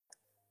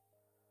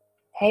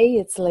Hey,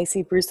 it's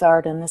Lacey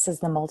Broussard, and this is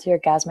the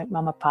Multi-Orgasmic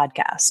Mama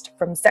podcast.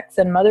 From sex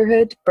and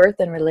motherhood, birth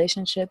and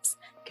relationships,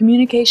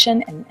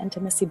 communication and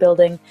intimacy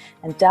building,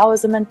 and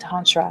Taoism and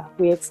Tantra,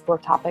 we explore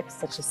topics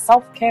such as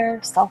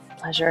self-care,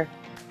 self-pleasure,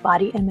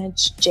 body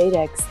image, jade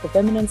eggs, the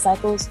feminine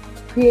cycles,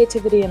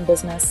 creativity in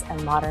business,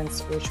 and modern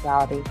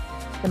spirituality.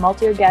 The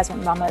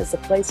Multi-Orgasmic Mama is a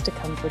place to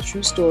come for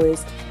true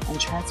stories and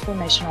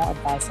transformational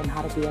advice on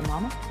how to be a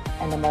mama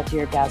and a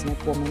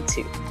multi-orgasmic woman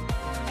too.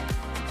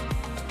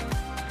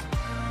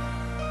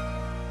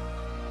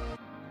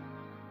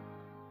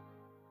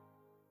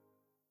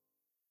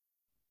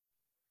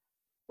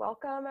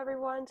 Welcome,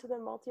 everyone, to the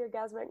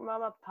Multi-Orgasmic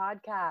Mama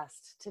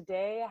podcast.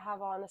 Today, I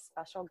have on a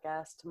special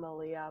guest,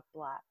 Meliea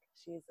Black.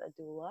 She's a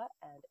doula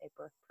and a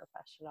birth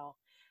professional.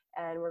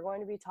 And we're going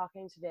to be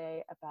talking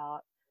today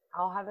about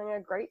how having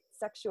a great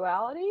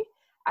sexuality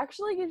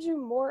actually gives you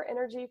more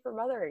energy for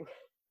mothering.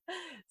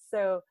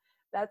 So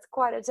that's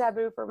quite a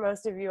taboo for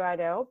most of you, I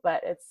know,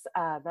 but it's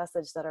a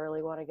message that I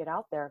really want to get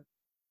out there.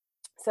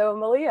 So,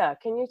 Meliea,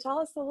 can you tell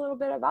us a little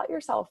bit about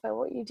yourself and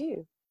what you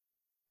do?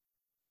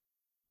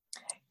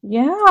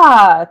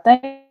 Yeah,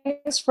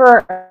 thanks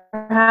for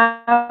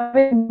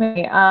having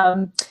me.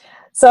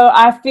 So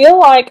I feel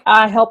like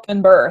I help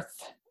in birth,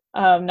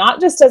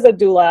 not just as a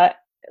doula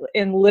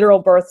in literal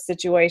birth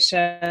situations,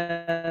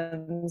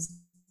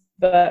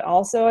 but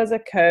also as a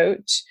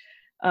coach,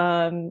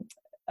 a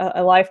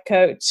life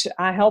coach.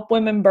 I help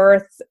women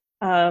birth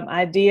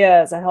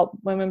ideas. I help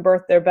women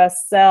birth their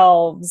best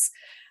selves.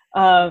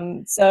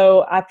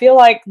 So I feel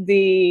like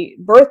the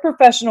birth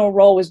professional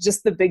role was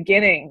just the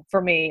beginning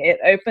for me. It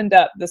opened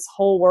up this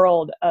whole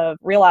world of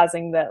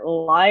realizing that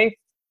life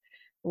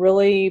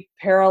really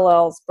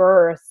parallels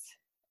birth.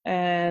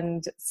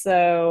 And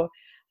so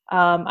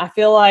I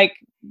feel like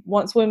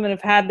once women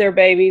have had their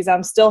babies,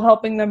 I'm still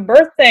helping them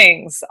birth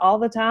things all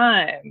the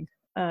time,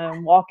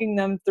 walking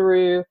them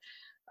through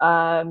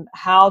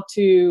how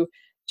to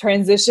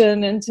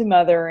transition into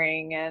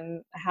mothering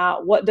and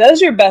what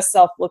does your best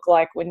self look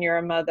like when you're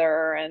a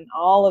mother and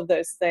all of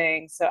those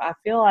things. So I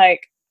feel like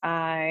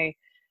I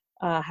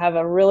have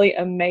a really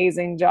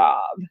amazing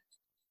job.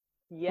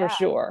 Yeah, for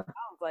sure.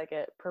 sounds like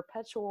it.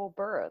 Perpetual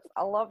birth.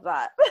 I love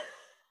that.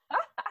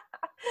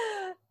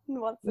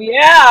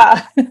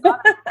 Yeah.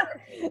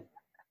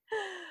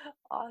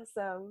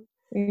 Awesome.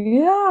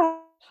 Yeah.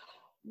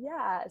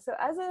 Yeah. So,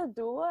 as a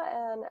doula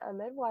and a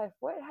midwife,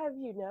 what have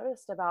you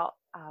noticed about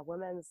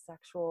women's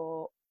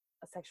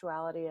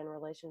sexuality and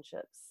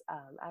relationships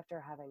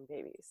after having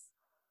babies?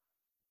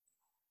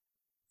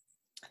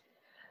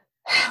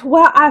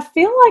 Well, I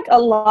feel like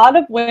a lot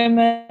of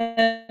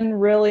women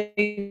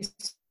really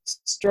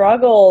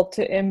struggle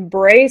to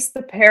embrace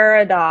the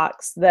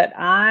paradox that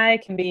I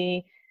can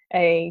be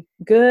a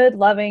good,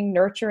 loving,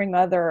 nurturing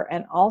mother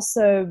and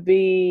also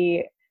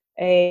be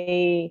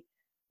a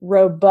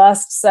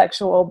robust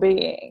sexual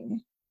being.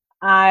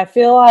 I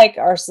feel like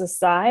our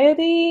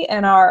society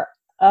and our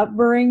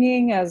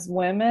upbringing as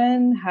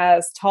women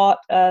has taught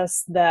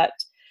us that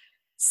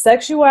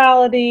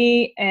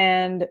sexuality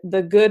and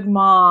the good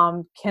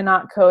mom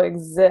cannot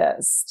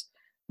coexist,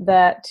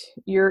 that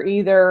you're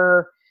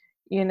either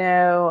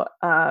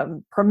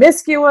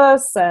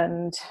promiscuous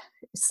and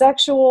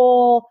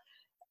sexual,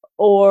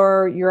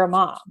 or you're a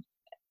mom.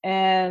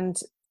 And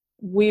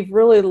we've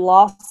really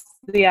lost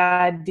the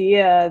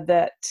idea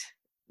that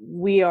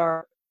we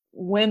are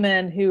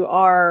women who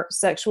are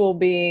sexual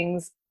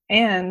beings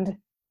and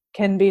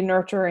can be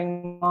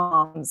nurturing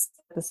moms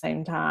at the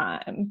same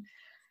time,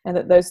 and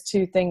that those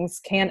two things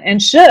can and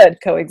should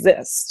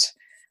coexist.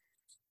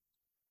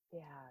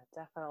 Yeah,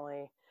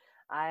 definitely.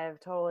 I've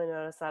totally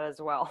noticed that as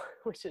well,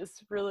 which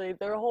is really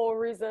the whole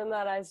reason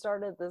that I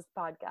started this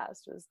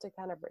podcast, was to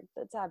kind of break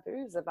the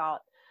taboos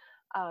about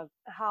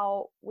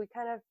how we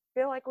kind of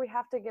feel like we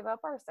have to give up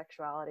our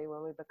sexuality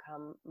when we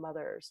become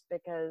mothers,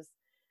 because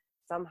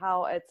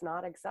somehow it's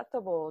not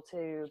acceptable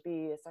to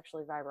be a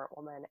sexually vibrant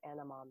woman and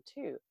a mom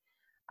too.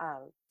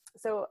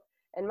 So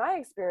in my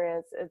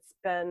experience, it's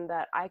been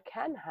that I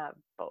can have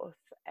both,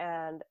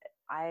 and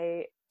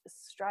I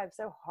strive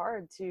so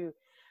hard to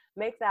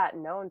make that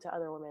known to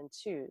other women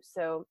too.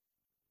 So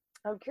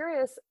I'm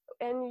curious,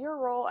 in your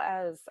role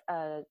as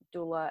a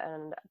doula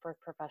and birth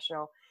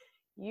professional,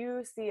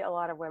 you see a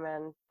lot of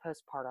women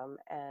postpartum,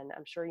 and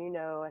I'm sure you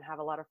know and have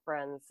a lot of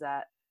friends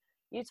that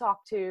you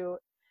talk to.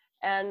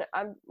 And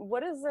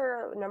what is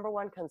their number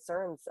one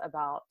concerns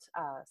about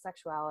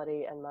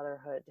sexuality and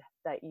motherhood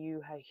that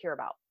you hear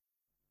about?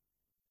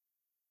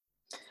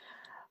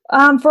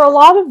 For a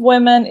lot of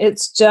women,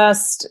 it's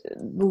just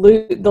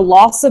the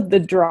loss of the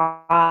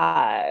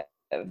drive.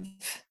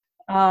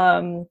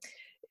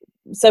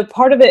 So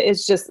part of it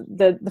is just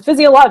the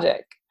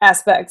physiologic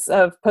aspects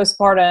of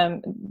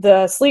postpartum,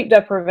 the sleep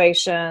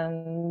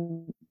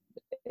deprivation.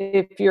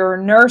 If you're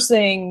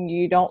nursing,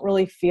 you don't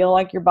really feel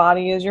like your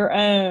body is your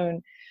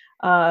own.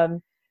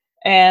 And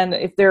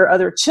if there are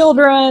other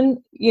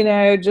children,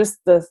 just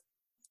the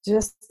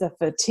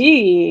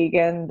fatigue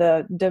and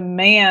the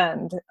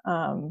demand,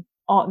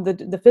 on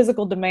the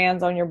physical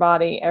demands on your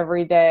body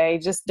every day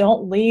just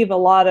don't leave a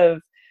lot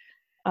of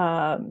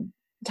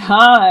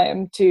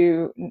time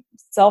to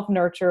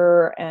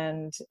self-nurture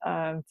and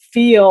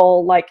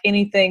feel like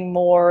anything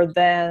more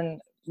than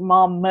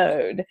mom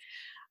mode.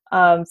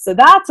 So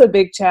that's a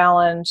big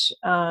challenge.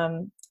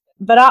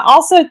 But I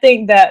also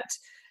think that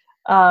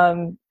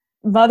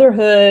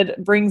motherhood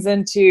brings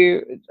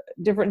into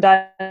different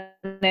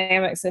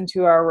dynamics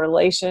into our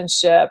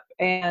relationship,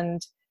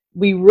 and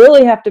we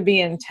really have to be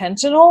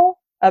intentional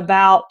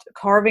about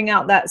carving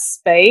out that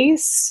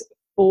space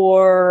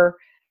for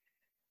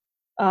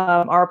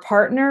our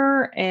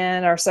partner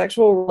and our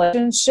sexual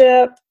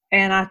relationship.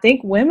 And I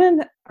think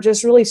women are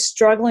just really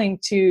struggling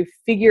to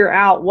figure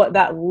out what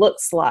that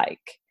looks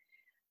like.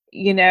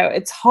 You know,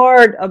 it's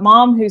hard. A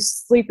mom who's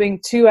sleeping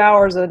 2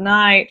 hours a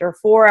night or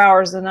 4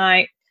 hours a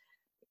night,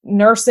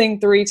 nursing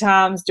 3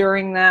 times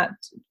during that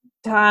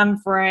time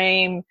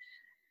frame,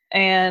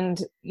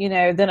 and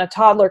then a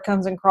toddler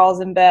comes and crawls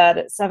in bed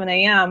at 7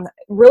 a.m.,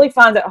 really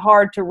finds it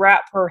hard to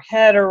wrap her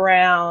head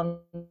around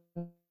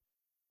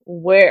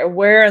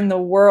where in the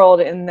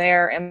world in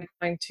there am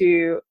I going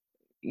to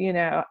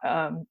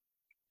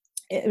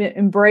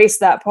embrace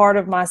that part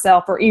of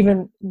myself, or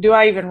even do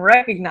I even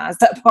recognize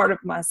that part of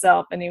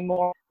myself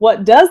anymore?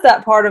 What does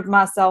that part of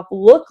myself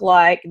look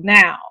like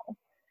now?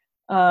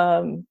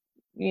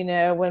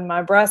 When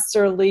my breasts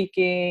are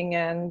leaking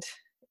and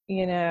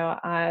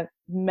I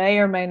may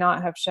or may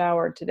not have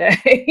showered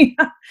today.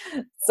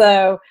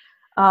 So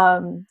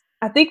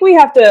I think we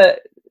have to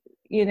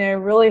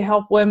really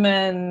help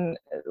women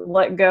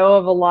let go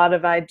of a lot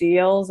of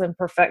ideals and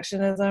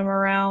perfectionism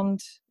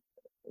around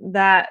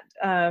that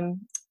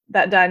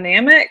that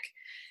dynamic,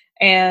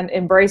 and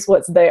embrace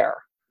what's there.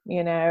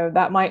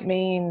 That might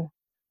mean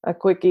a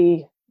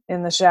quickie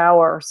in the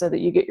shower so that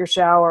you get your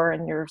shower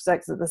and your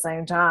sex at the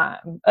same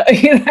time.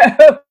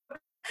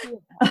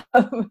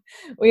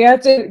 We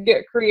have to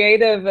get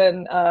creative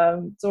and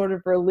sort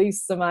of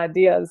release some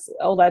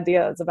old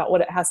ideas about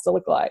what it has to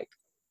look like.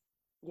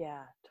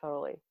 Yeah,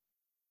 totally.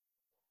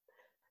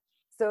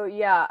 So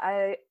yeah,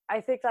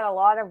 I think that a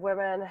lot of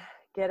women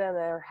get in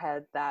their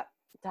head that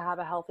to have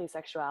a healthy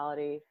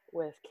sexuality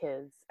with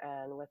kids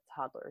and with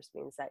toddlers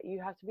means that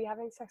you have to be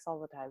having sex all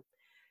the time.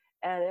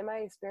 And in my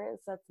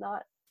experience, that's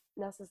not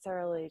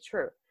necessarily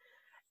true.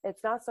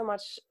 It's not so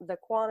much the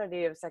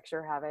quantity of sex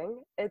you're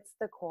having, it's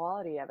the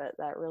quality of it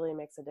that really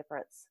makes a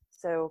difference.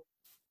 So,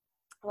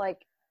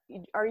 like,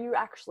 are you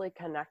actually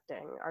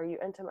connecting? Are you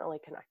intimately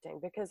connecting?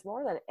 Because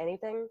more than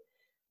anything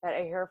that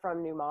I hear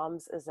from new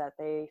moms is that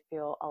they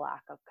feel a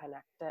lack of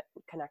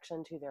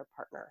connection to their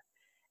partner.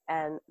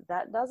 And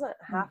that doesn't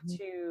have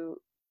to,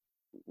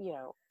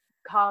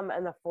 come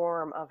in the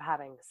form of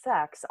having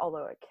sex,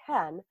 although it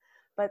can,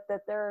 but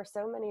that there are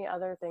so many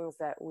other things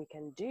that we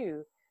can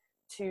do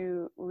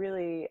to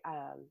really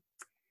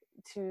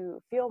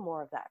to feel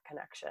more of that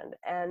connection.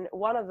 And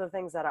one of the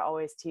things that I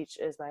always teach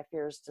is my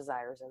fears,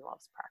 desires, and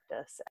loves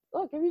practice.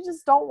 Look, if you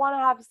just don't want to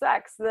have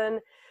sex,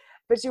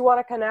 but you want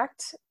to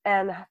connect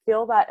and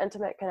feel that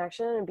intimate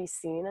connection and be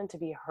seen and to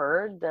be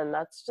heard, then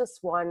that's just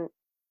one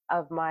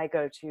of my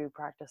go-to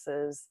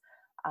practices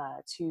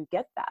to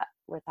get that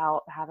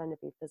without having to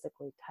be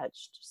physically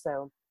touched.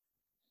 So,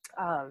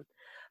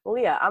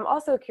 Meliea, I'm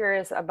also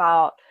curious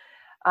about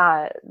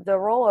the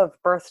role of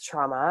birth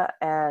trauma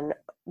and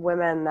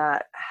women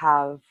that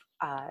have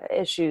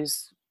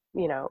issues,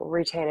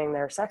 retaining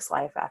their sex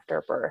life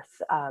after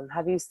birth.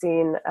 Have you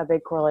seen a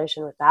big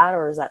correlation with that,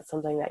 or is that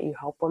something that you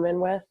help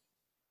women with?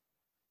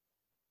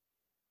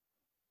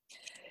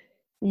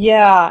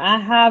 Yeah, I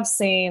have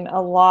seen a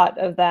lot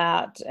of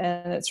that,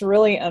 and it's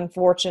really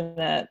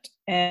unfortunate.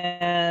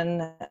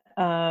 And,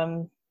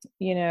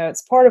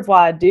 it's part of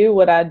why I do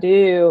what I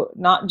do,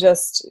 not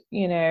just,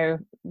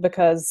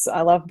 because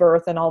I love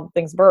birth and all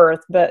things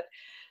birth, but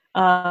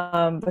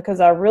because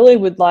I really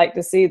would like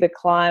to see the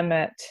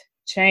climate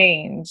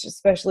change,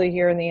 especially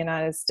here in the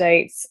United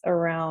States,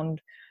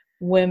 around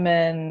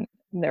women,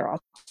 their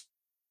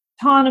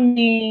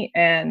autonomy,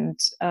 and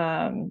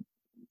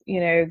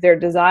their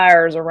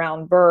desires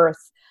around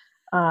birth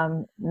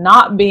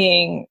not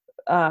being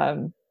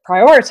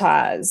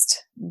prioritized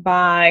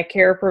by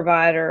care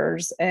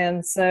providers.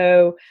 And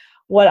so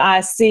what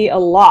I see a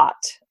lot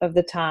of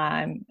the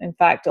time, in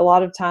fact, a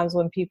lot of times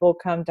when people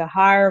come to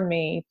hire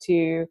me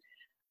to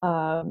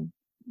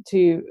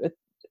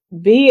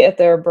be at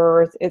their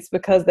birth, it's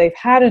because they've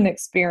had an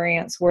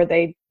experience where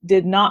they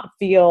did not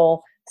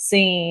feel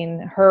seen,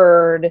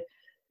 heard,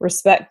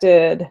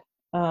 respected,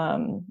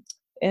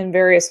 in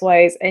various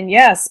ways. And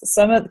yes,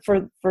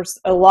 for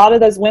a lot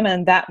of those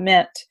women, that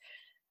meant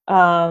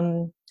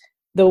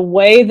the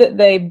way that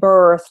they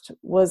birthed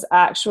was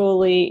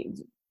actually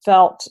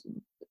felt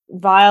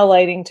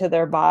violating to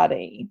their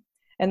body.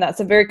 And that's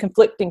a very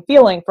conflicting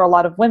feeling for a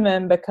lot of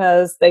women,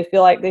 because they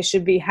feel like they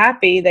should be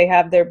happy they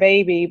have their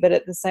baby, but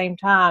at the same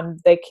time,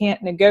 they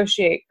can't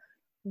negotiate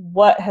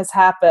what has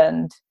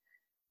happened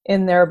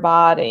in their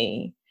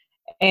body.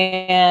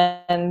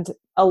 And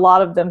a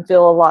lot of them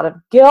feel a lot of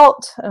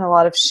guilt and a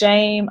lot of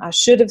shame. I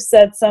should have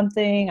said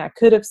something. I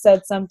could have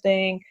said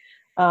something.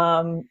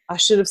 I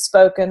should have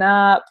spoken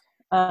up.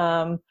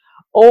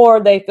 or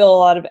they feel a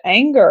lot of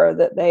anger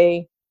that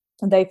they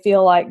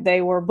feel like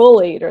they were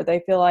bullied, or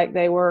they feel like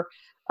they were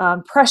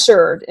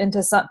pressured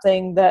into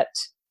something that,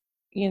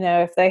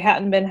 if they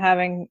hadn't been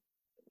having,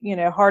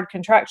 hard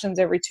contractions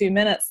every 2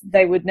 minutes,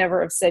 they would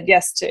never have said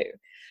yes to.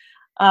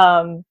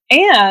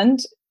 And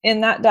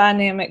in that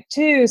dynamic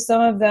too,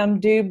 some of them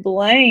do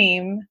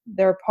blame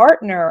their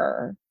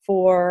partner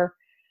for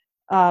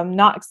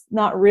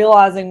not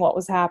realizing what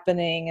was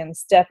happening and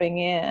stepping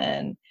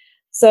in.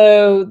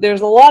 So there's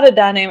a lot of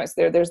dynamics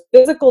there. There's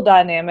physical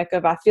dynamic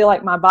of, I feel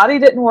like my body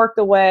didn't work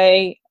the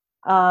way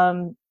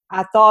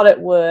I thought it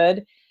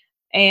would,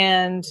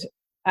 and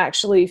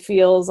actually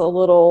feels a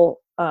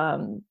little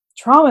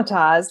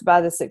traumatized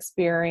by this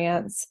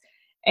experience,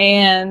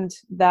 and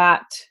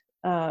that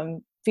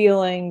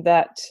feeling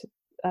that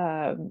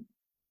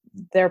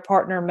their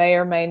partner may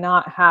or may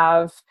not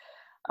have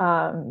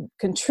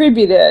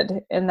contributed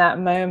in that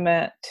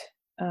moment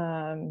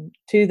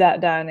to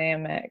that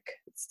dynamic.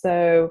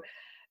 So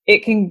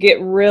it can get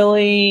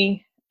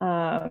really,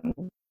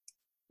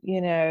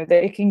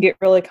 it can get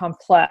really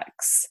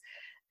complex.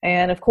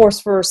 And of course,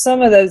 for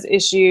some of those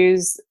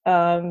issues,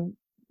 I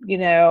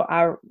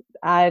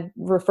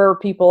refer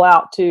people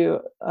out to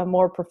a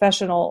more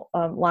professional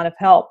line of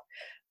help.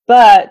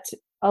 But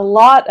a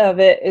lot of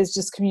it is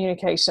just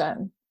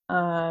communication,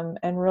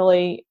 and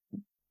really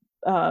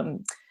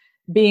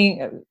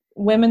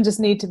women just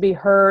need to be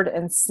heard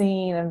and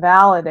seen and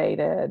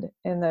validated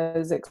in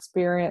those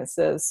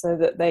experiences so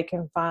that they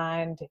can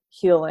find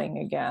healing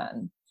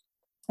again.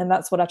 And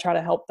that's what I try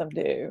to help them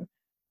do.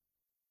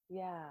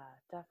 Yeah,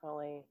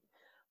 definitely.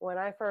 When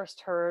I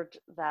first heard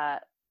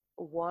that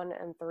 1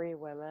 in 3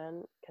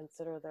 women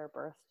consider their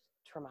birth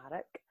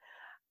traumatic,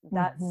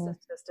 that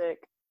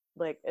statistic,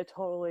 like, it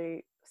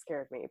totally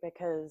scared me,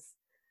 because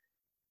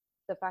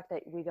the fact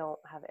that we don't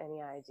have any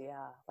idea,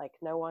 like,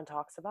 no one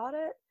talks about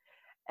it.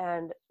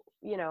 And,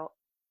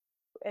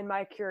 in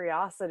my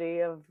curiosity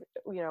of,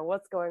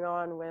 what's going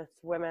on with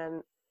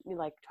women,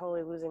 like,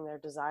 totally losing their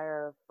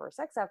desire for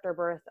sex after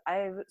birth,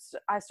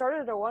 I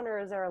started to wonder,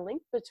 is there a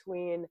link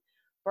between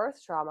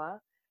birth trauma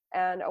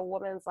and a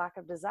woman's lack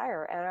of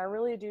desire? And I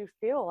really do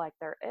feel like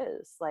there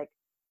is. Like,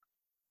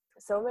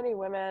 so many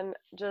women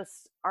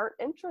just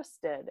aren't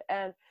interested.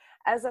 And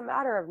as a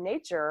matter of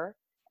nature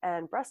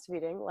and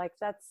breastfeeding, like,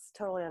 that's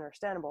totally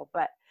understandable.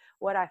 But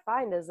what I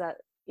find is that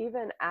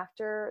even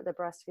after the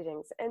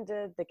breastfeeding's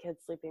ended, the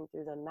kids sleeping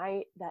through the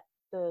night, that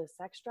the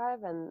sex drive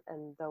and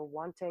the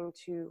wanting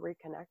to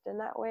reconnect in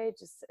that way,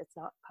 just, it's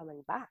not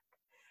coming back.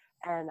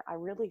 And I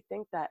really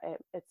think that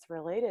it's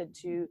related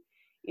to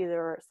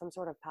either some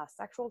sort of past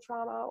sexual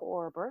trauma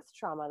or birth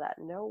trauma that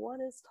no one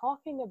is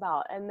talking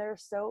about. And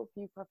there's so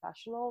few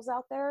professionals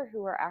out there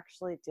who are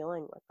actually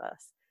dealing with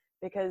this,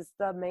 because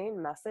the main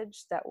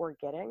message that we're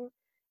getting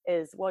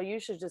is, well, you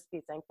should just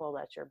be thankful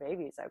that your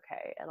baby's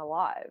okay and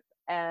alive.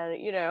 And,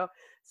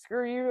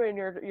 screw you and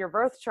your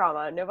birth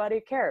trauma. Nobody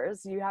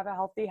cares. You have a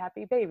healthy,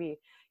 happy baby,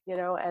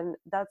 and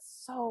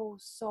that's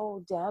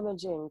so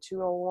damaging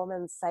to a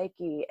woman's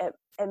psyche. It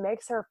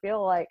makes her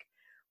feel like,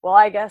 well,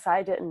 I guess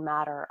I didn't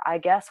matter. I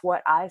guess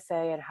what I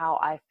say and how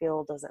I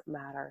feel doesn't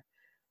matter.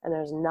 And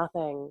there's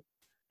nothing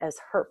as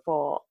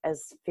hurtful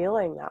as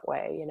feeling that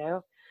way,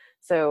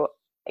 So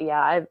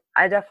yeah,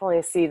 I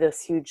definitely see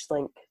this huge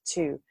link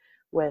too,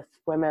 with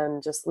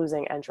women just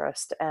losing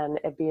interest and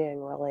it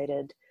being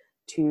related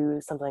to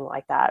something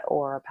like that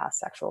or a past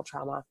sexual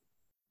trauma.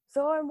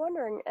 So I'm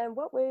wondering, in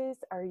what ways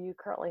are you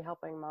currently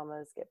helping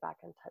mamas get back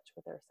in touch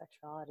with their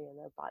sexuality and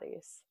their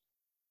bodies?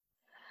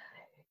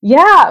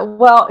 Yeah,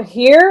 well,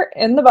 here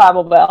in the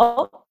Bible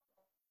Belt,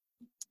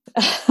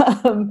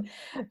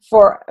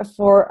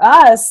 for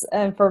us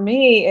and for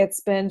me, it's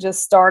been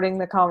just starting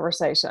the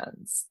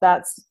conversations.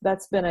 That's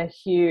been a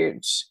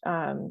huge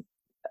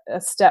a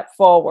step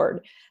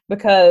forward,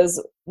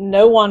 because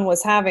no one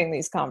was having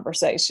these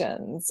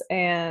conversations,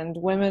 and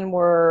women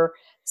were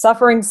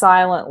suffering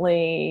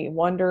silently,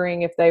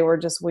 wondering if they were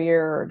just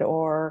weird,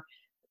 or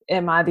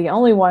am I the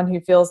only one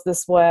who feels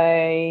this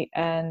way,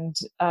 and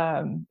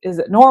is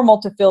it normal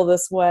to feel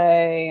this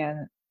way,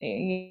 and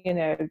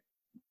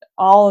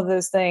all of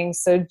those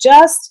things. So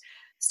just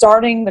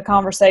starting the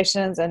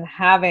conversations and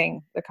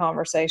having the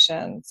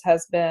conversations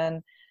has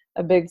been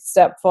a big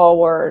step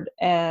forward.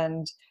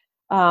 And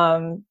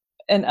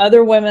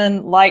other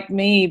women like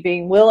me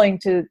being willing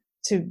to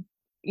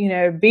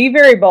be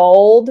very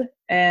bold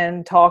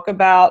and talk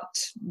about,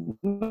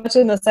 much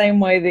in the same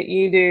way that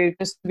you do,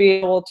 just to be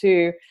able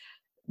to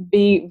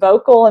be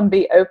vocal and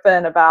be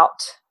open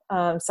about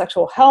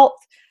sexual health,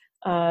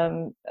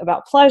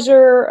 about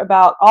pleasure,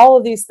 about all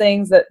of these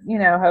things that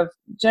have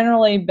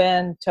generally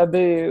been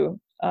taboo,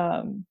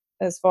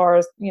 as far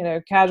as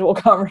casual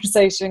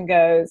conversation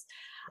goes,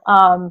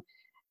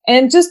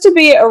 and just to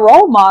be a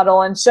role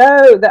model and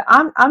show that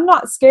I'm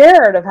not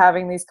scared of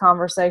having these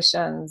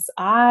conversations.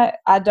 I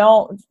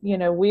don't,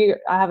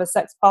 I have a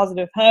sex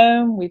positive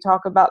home. We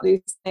talk about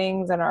these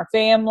things in our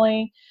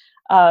family.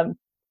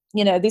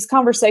 These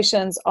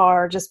conversations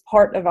are just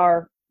part of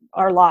our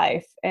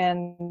life,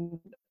 and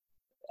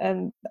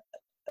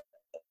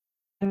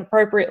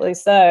appropriately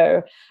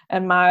so.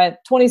 And my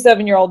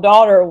 27-year-old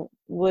daughter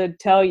would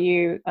tell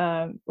you,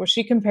 well,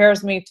 she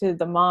compares me to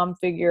the mom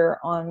figure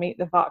on Meet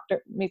the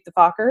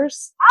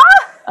Fockers.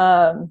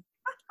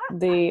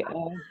 The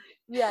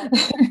Yeah.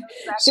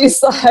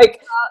 she's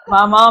like,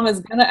 my mom is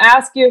going to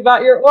ask you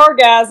about your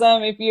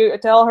orgasm if you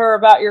tell her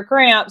about your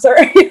cramps. Or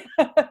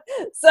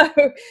so,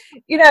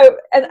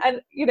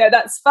 and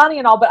that's funny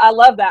and all, but I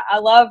love that. I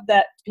love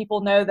that people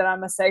know that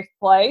I'm a safe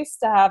place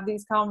to have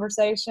these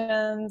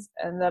conversations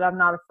and that I'm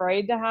not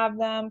afraid to have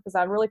them, because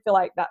I really feel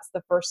like that's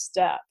the first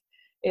step,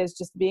 is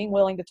just being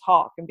willing to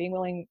talk and being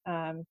willing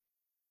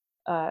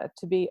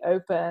to be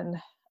open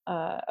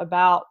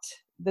about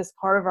this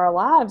part of our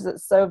lives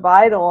that's so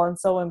vital and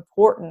so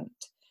important,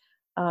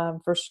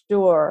 for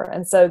sure.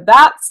 And so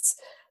that's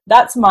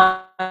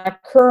my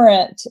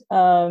current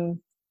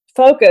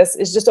focus,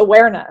 is just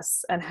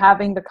awareness and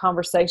having the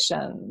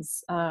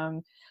conversations.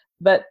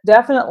 But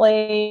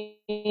definitely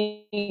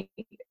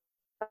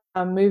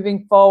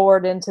moving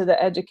forward into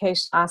the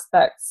education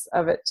aspects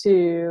of it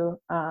too.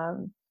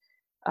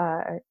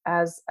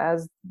 As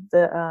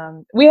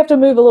the we have to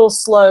move a little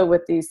slow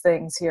with these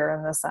things here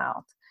in the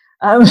South.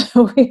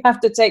 We have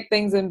to take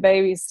things in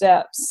baby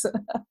steps,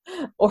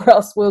 or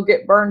else we'll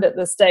get burned at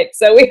the stake.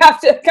 So we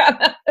have to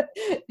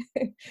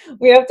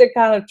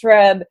kind of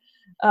tread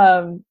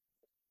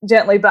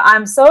gently. But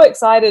I'm so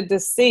excited to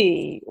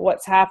see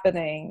what's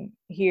happening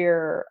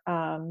here.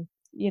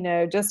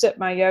 Just at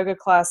my yoga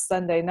class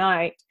Sunday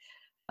night,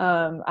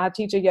 I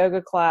teach a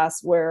yoga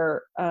class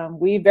where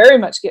we very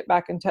much get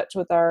back in touch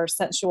with our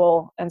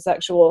sensual and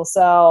sexual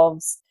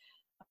selves,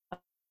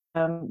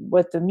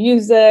 with the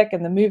music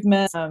and the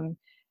movement.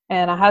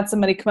 And I had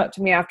somebody come up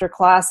to me after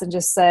class and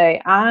just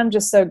say, I'm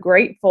just so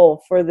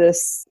grateful for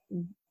this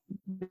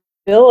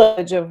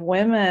village of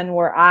women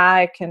where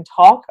I can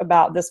talk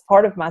about this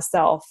part of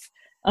myself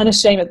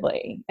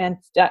unashamedly, and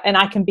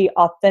I can be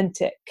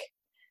authentic.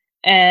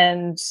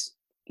 And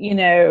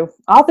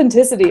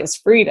authenticity is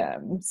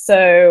freedom.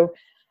 So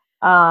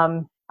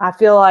I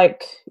feel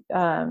like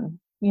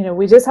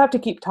we just have to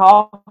keep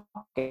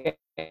talking.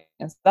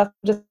 And so that's what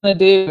I'm just going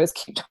to do, is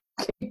keep talking,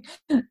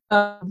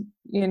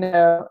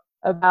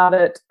 about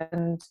it,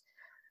 and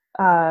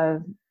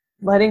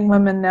letting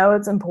women know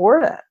it's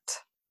important.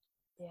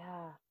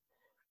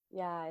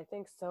 Yeah, I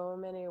think so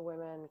many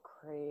women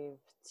crave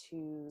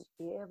to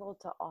be able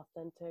to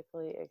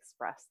authentically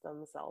express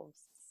themselves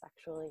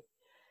sexually.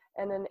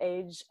 In an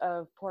age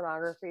of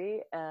pornography,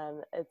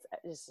 and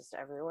it's just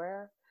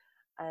everywhere,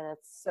 and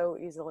it's so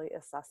easily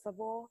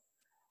accessible,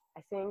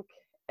 I think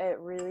it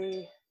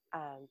really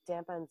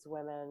dampens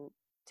women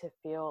to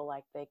feel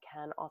like they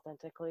can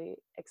authentically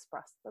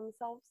express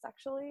themselves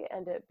sexually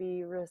and it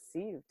be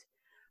received.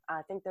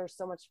 I think there's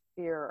so much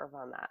fear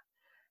around that.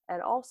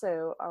 And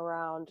also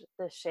around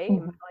the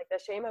shame, like the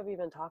shame of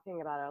even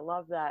talking about it. I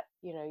love that,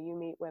 you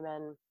meet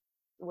women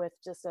with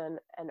just an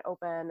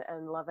open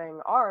and loving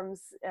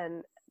arms,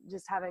 and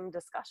just having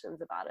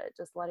discussions about it,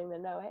 just letting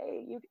them know,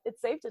 hey,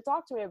 it's safe to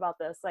talk to me about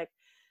this. Like,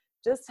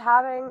 just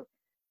having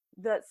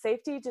the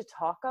safety to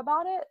talk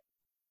about it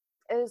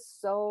is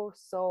so,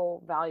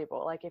 so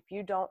valuable. Like, if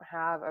you don't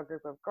have a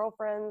group of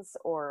girlfriends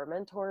or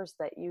mentors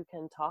that you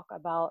can talk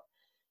about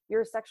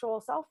your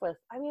sexual self with,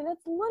 I mean,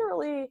 it's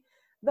literally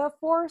the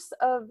force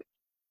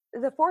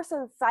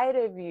inside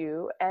of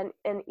you and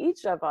in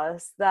each of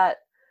us that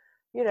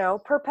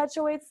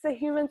perpetuates the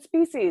human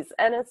species.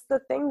 And it's the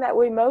thing that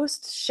we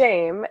most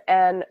shame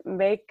and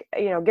make,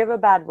 give a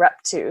bad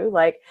rep to.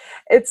 Like,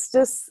 it's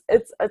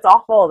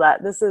awful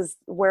that this is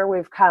where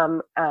we've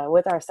come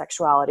with our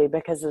sexuality,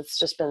 because it's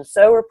just been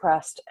so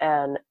repressed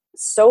and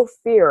so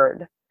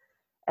feared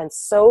and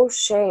so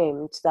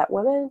shamed that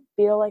women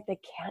feel like they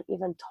can't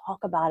even talk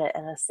about it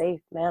in a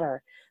safe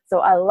manner. So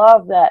I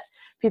love that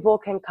people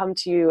can come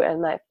to you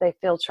and that they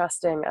feel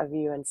trusting of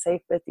you and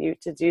safe with you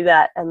to do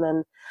that. And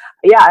then,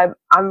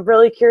 I'm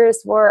really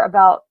curious more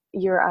about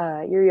your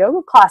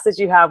yoga classes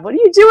you have. What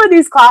do you do in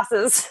these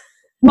classes?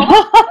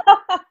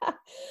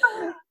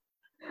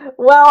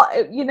 Well,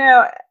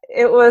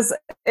 it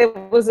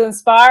was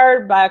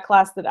inspired by a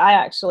class that I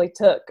actually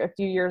took a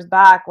few years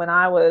back when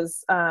I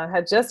was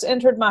had just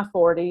entered my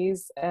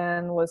 40s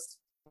and was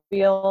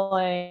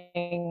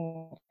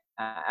feeling,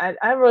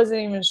 I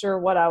wasn't even sure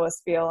what I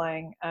was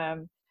feeling.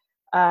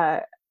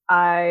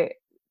 I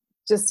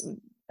just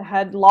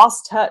had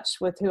lost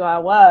touch with who I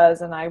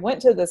was, and I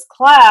went to this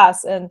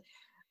class, and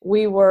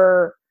we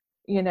were,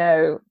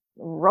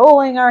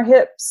 rolling our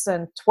hips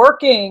and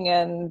twerking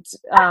and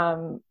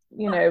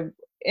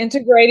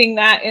integrating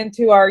that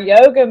into our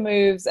yoga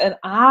moves, and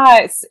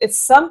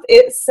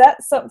it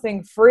set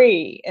something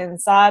free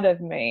inside of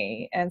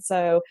me. And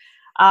so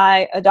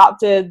I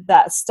adopted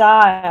that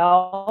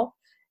style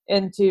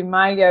into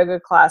my yoga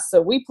class.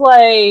 So we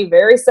play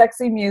very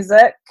sexy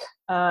music.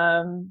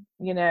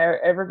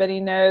 Everybody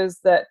knows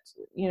that,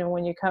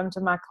 when you come to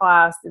my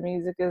class, the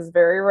music is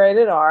very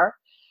rated R.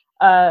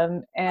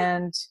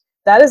 And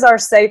that is our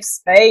safe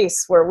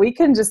space where we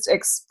can just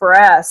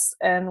express,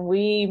 and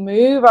we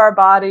move our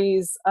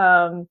bodies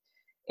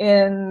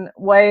in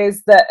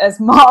ways that as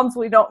moms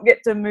we don't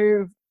get to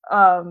move,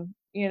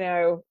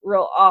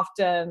 real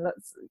often.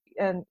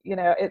 And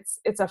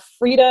it's a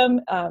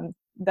freedom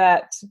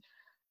that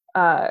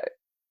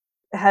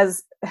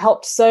has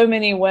helped so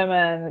many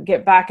women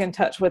get back in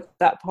touch with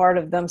that part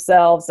of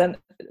themselves. And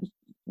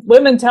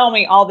women tell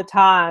me all the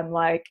time,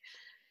 like,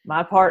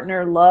 my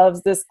partner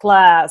loves this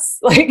class,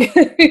 like,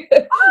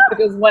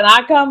 because when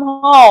I come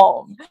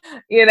home,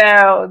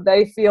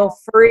 they feel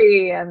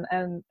free, and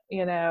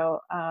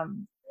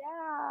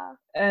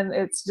and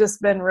it's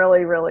just been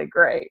really, really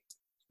great.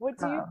 What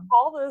do you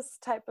call this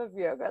type of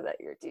yoga that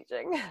you're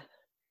teaching?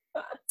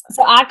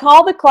 So I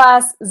call the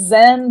class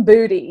Zen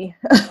Booty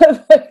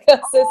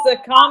because it's a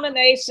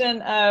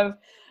combination of,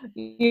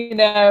 we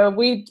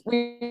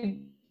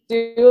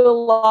do a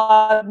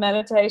lot of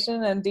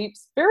meditation and deep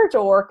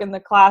spiritual work in the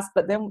class,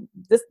 but then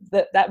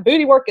that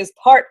booty work is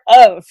part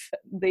of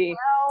the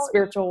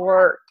spiritual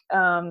work.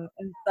 And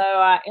so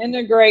I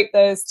integrate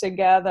those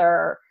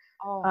together.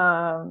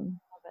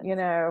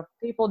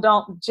 People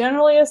don't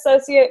generally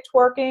associate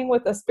twerking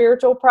with a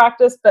spiritual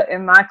practice, but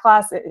in my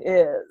class it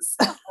is.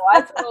 Oh,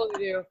 I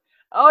totally do.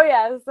 Oh,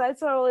 yes, I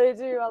totally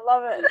do. I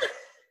love it.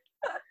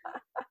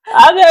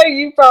 I know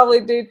you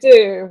probably do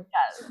too.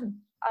 Yes,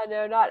 I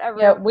know. Not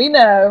everyone. Yeah, we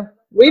know.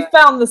 We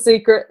found the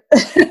secret.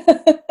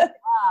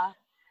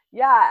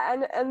 Yeah,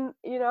 and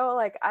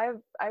like I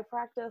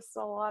practice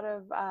a lot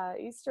of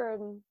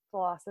Eastern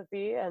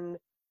philosophy, and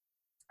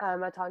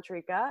I'm a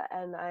tantrika,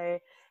 and I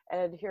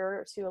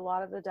adhere to a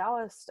lot of the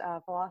Taoist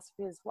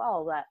philosophy as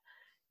well. That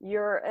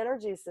your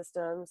energy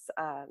systems,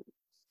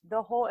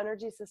 the whole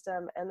energy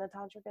system, and the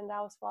tantric and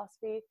Taoist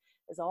philosophy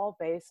is all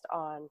based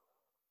on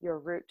your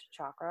root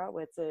chakra,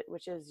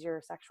 which is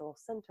your sexual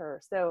center.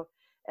 So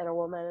in a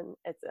woman,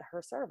 it's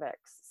her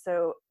cervix.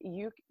 So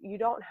you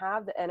don't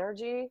have the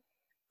energy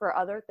for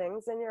other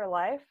things in your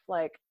life,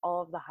 like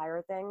all of the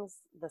higher things,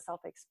 the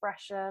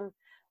self-expression,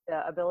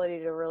 the ability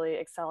to really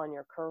excel in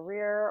your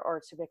career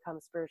or to become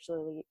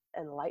spiritually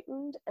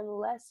enlightened,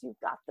 unless you've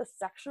got the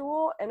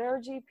sexual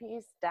energy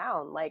piece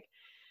down. Like,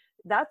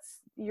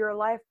 that's your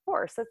life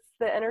force. That's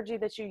the energy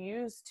that you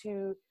use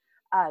to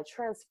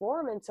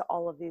transform into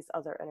all of these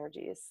other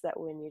energies that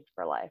we need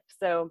for life.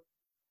 So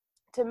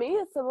to me,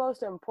 it's the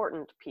most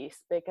important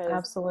piece, because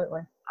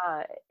Absolutely.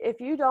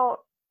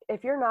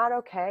 If you're not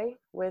okay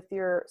with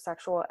your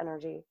sexual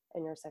energy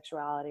and your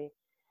sexuality,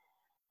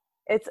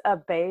 it's a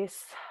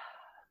base,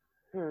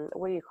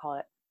 what do you call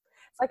it?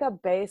 It's like a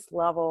base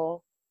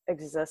level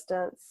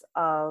existence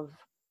of,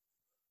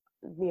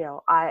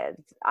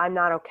 I'm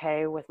not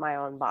okay with my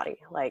own body.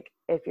 Like,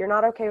 if you're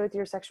not okay with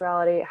your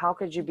sexuality, how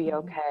could you be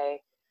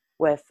okay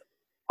with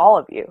all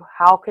of you?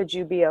 How could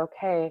you be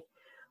okay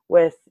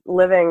with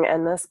living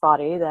in this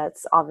body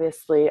that's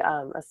obviously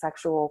a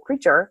sexual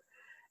creature,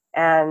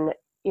 and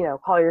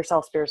call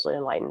yourself spiritually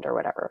enlightened or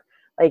whatever?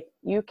 Like,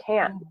 you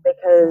can't,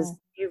 because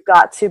you've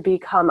got to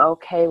become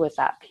okay with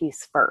that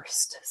piece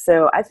first.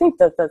 So I think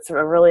that that's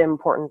a really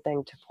important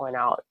thing to point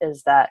out,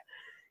 is that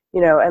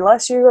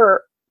unless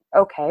you're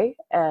okay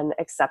and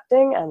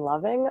accepting and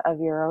loving of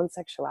your own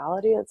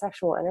sexuality and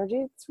sexual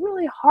energy, it's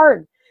really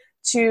hard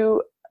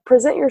to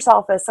present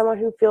yourself as someone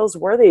who feels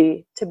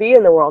worthy to be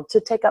in the world, to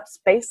take up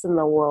space in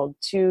the world,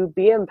 to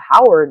be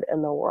empowered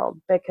in the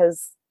world,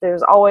 because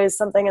there's always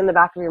something in the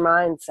back of your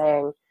mind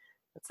saying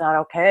it's not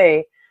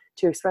okay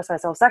to express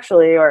myself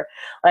sexually, or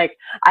like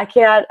I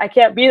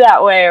can't be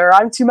that way, or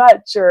I'm too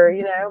much, or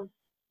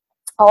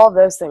all of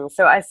those things.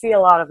 So I see a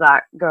lot of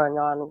that going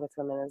on with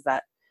women, is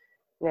that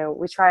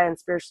we try and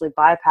spiritually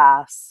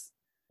bypass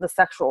the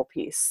sexual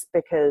piece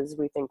because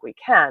we think we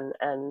can,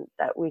 and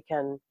that we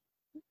can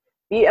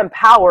be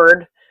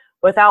empowered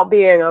without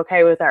being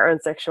okay with our own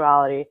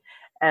sexuality.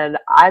 And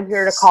I'm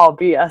here to call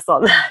BS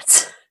on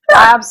that.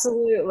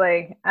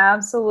 Absolutely.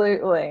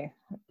 Absolutely.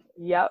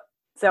 Yep.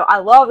 So I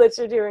love that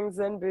you're doing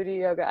Zen Booty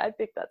Yoga. I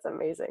think that's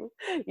amazing.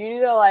 You need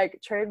to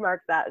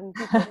trademark that and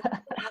people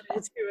how to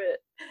do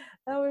it.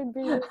 That would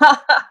be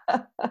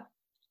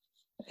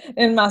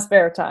in my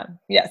spare time.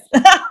 Yes.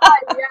 yeah.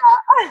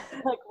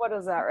 What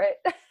is that, right?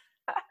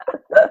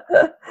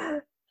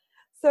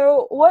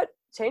 So what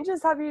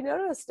changes have you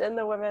noticed in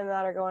the women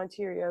that are going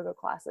to your yoga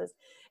classes?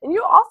 And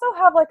you also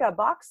have a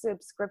box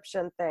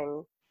subscription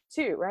thing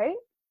too, right?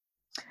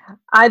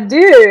 I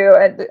do.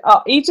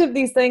 Each of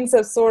these things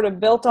have sort of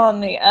built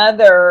on the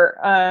other.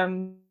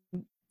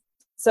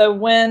 So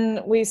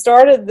when we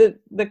started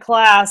the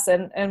class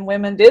and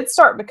women did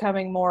start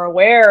becoming more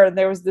aware,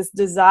 there was this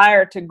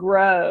desire to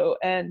grow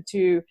and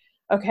to,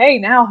 okay,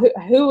 now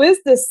who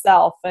is this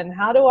self, and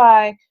how do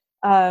I,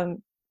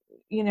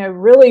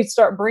 really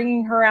start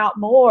bringing her out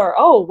more?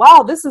 Oh,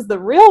 wow, this is the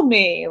real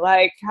me.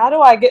 Like, how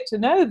do I get to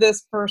know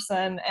this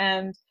person?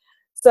 And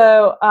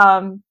so,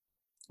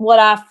 what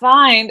I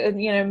find,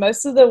 and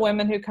most of the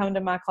women who come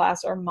to my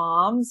class are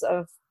moms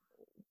of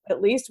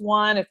at least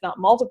one, if not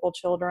multiple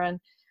children.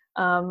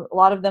 A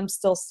lot of them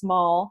still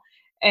small,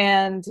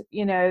 and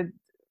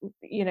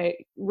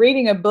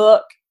reading a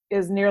book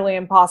is nearly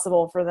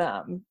impossible for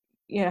them.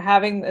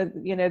 having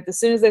as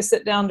soon as they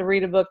sit down to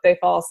read a book, they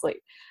fall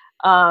asleep.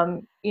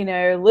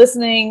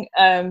 Listening,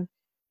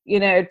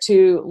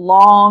 to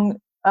long,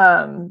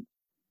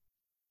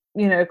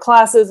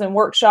 classes and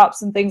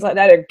workshops and things like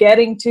that, are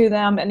getting to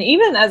them. And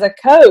even as a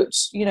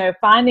coach,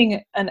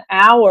 finding an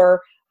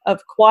hour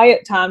of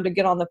quiet time to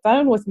get on the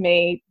phone with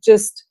me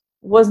just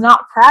was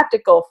not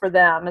practical for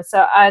them. And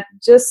so I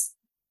just,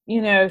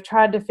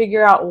 tried to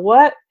figure out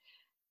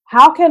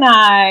how can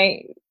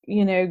I,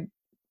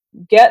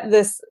 get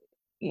this,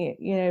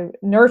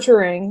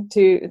 nurturing,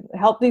 to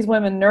help these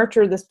women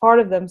nurture this part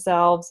of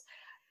themselves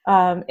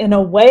in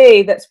a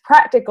way that's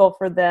practical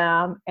for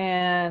them.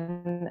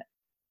 And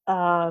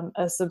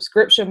a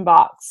subscription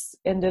box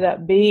ended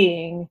up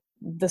being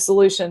the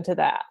solution to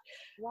that.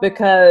 Wow.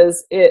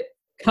 Because it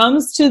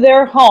comes to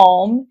their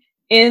home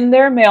in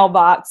their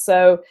mailbox.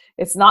 So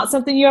it's not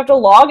something you have to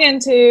log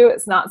into.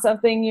 It's not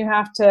something you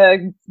have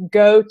to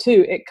go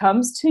to. It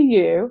comes to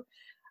you.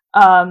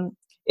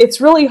 It's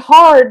really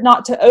hard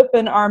not to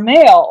open our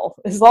mail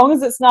as long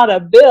as it's not a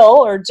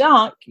bill or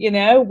junk.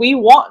 We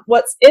want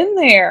what's in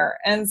there.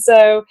 And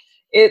so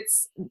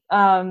it's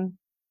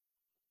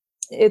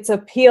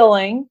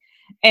appealing.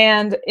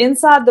 And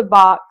inside the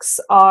box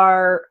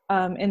are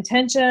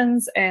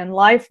intentions and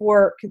life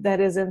work that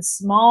is in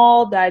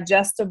small,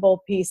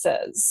 digestible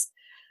pieces.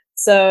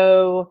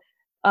 So,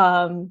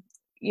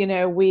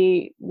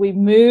 we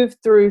move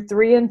through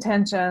 3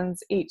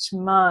 intentions each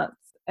month,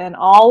 and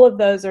all of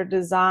those are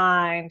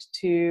designed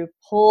to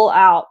pull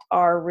out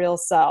our real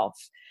self.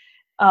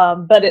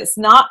 But it's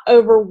not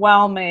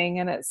overwhelming,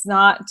 and it's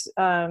not,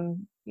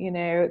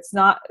 it's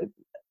not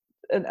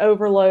an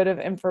overload of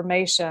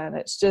information.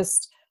 It's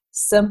just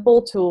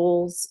simple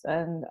tools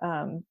and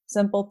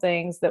simple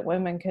things that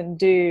women can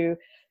do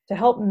to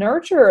help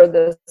nurture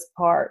this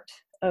part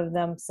of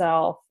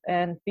themselves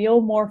and feel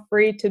more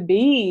free to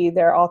be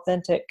their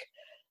authentic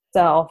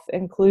self,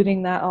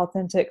 including that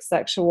authentic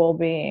sexual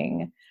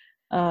being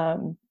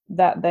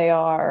that they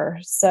are.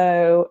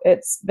 So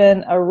it's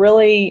been a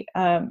really,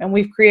 and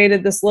we've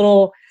created this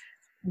little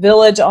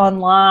village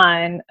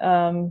online,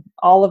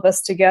 all of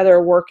us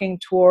together working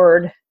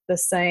toward the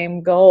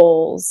same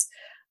goals.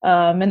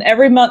 And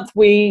every month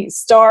we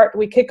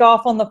kick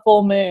off on the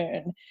full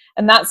moon.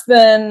 And that's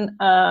been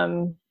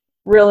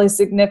really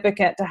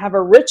significant to have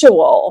a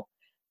ritual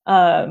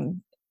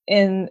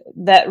in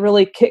that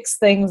really kicks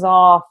things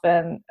off.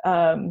 And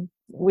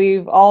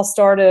we've all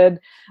started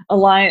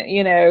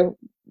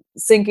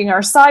syncing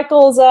our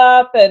cycles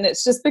up. And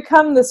it's just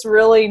become this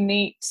really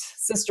neat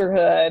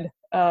sisterhood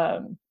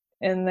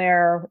in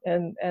there.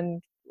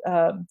 And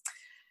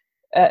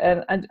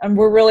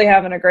we're really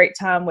having a great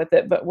time with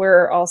it, but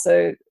we're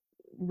also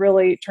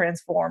really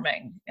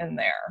transforming in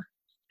there,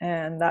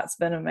 and that's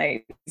been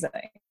amazing.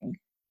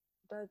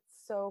 That's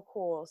so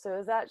cool. So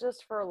is that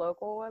just for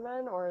local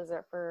women, or is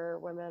it for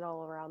women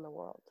all around the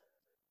world?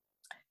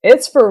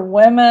 It's for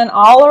women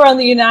all around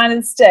the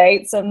United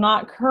States. I'm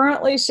not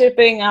currently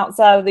shipping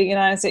outside of the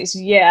United States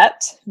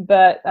yet,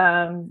 but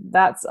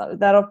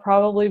that'll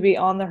probably be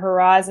on the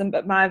horizon.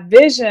 But my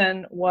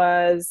vision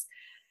was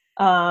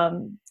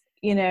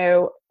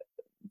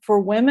for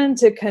women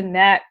to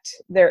connect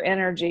their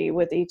energy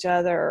with each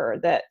other.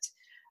 That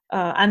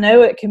I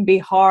know it can be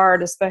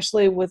hard,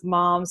 especially with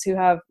moms who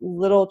have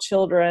little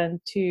children,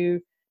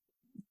 to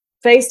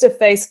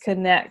face-to-face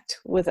connect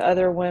with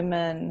other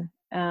women.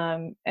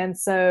 And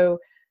so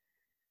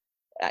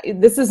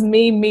this is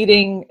me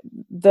meeting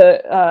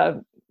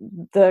the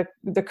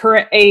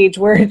current age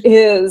where it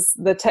is,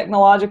 the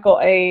technological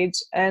age,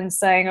 and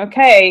saying,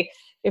 okay,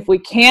 if we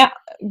can't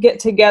get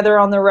together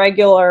on the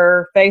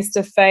regular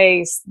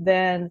face-to-face,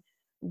 then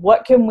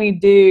what can we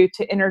do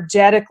to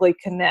energetically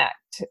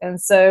connect? And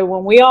so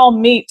when we all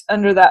meet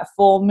under that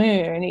full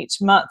moon each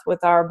month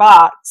with our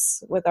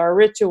box, with our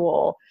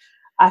ritual,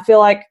 I feel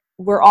like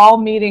we're all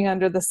meeting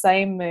under the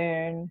same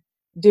moon,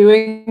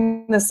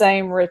 doing the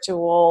same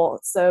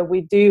ritual. So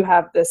we do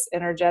have this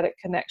energetic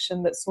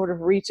connection that sort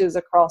of reaches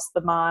across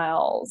the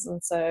miles.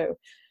 And so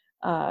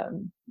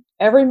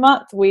every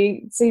month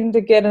we seem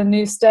to get a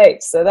new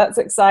state. So that's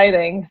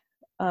exciting.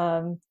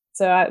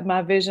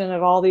 My vision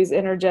of all these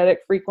energetic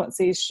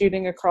frequencies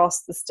shooting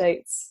across the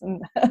states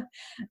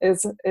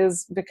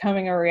is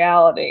becoming a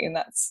reality. And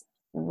that's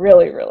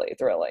really, really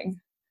thrilling.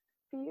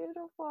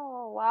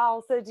 Beautiful.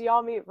 Wow. So do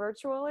y'all meet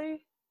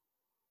virtually?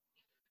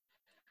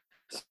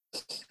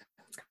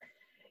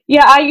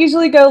 Yeah, I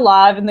usually go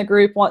live in the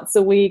group once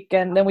a week,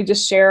 and then we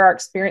just share our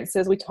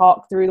experiences. We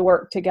talk through the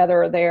work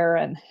together there,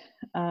 and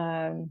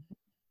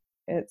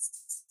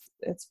it's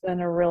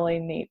been a really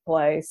neat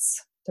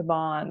place to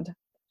bond,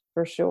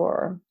 for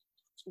sure.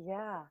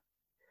 Yeah,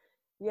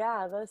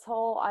 this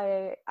whole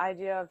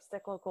idea of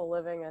cyclical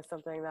living is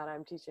something that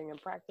I'm teaching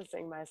and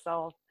practicing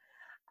myself,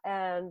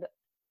 and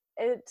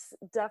it's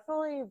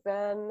definitely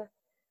been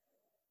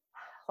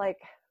like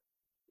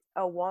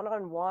a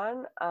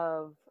one-on-one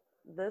of,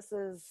 this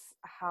is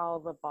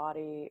how the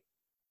body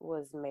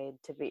was made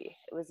to be.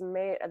 It was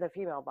made, the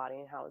female body,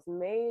 and how it was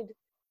made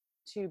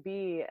to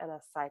be in a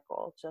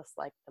cycle, just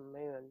like the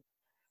moon.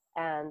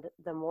 And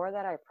the more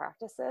that I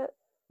practice it,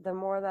 the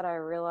more that I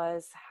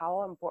realize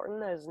how important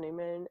those new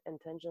moon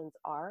intentions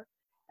are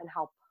and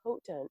how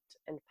potent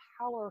and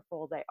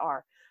powerful they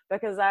are.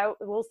 Because I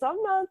will,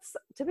 some months,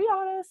 to be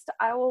honest,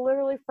 I will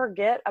literally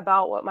forget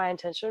about what my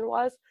intention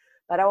was,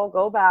 but I will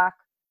go back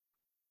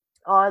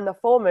on the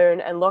full moon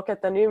and look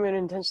at the new moon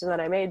intention that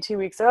I made 2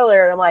 weeks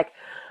earlier. And I'm like,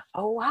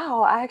 oh,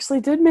 wow, I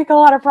actually did make a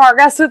lot of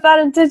progress with that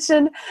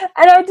intention.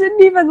 And I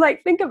didn't even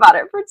like think about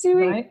it for 2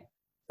 weeks. Right.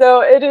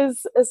 So it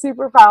is a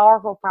super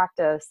powerful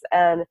practice.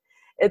 And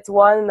it's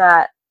one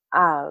that,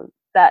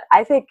 that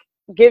I think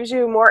gives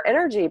you more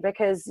energy,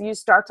 because you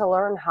start to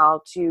learn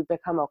how to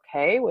become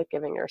okay with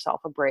giving yourself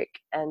a break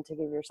and to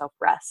give yourself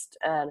rest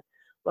and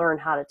learn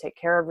how to take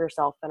care of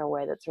yourself in a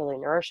way that's really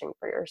nourishing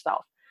for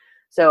yourself.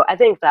 So I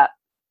think that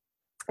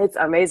it's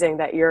amazing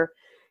that you're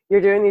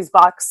doing these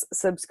box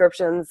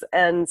subscriptions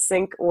and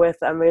sync with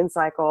a moon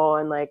cycle,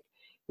 and like,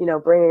 you know,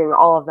 bringing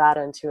all of that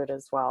into it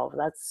as well.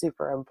 That's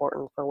super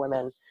important for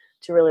women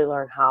to really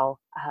learn how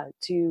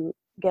to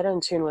get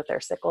in tune with their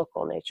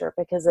cyclical nature,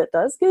 because it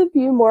does give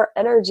you more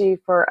energy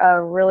for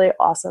a really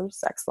awesome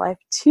sex life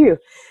too.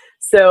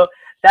 So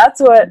that's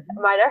what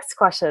my next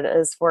question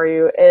is for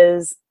you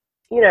is,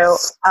 you know,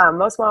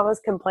 most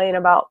mamas complain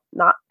about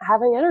not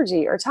having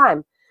energy or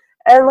time.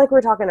 And like we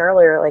were talking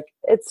earlier, like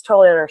it's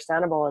totally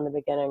understandable in the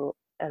beginning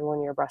and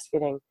when you're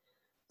breastfeeding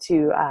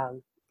to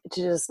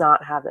just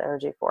not have the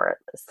energy for it.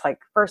 It's like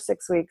first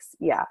 6 weeks,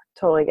 yeah,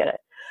 totally get it.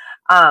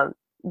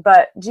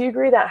 But do you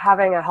agree that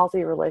having a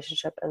healthy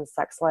relationship and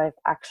sex life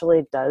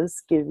actually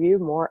does give you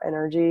more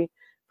energy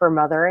for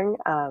mothering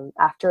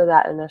after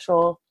that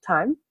initial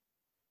time?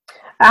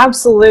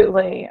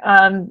 Absolutely.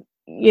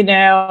 You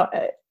know,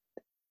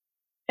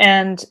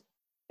 and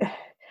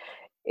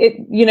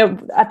it, you know,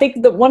 I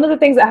think that one of the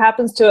things that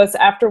happens to us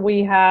after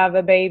we have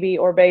a baby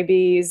or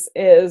babies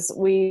is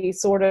we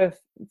sort of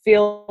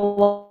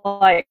feel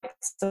like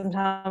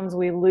sometimes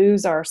we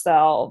lose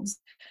ourselves.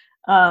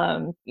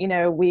 You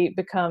know, we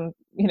become,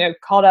 you know,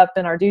 caught up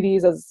in our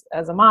duties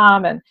as a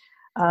mom. And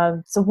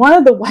so one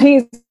of the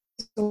ways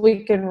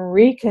we can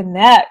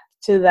reconnect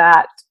to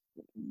that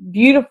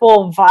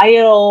beautiful,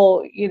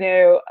 vital, you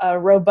know,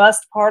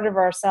 robust part of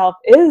ourselves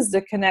is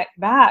to connect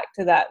back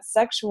to that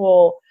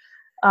sexual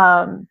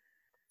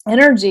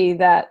energy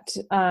that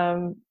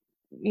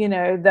you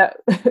know, that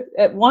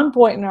at one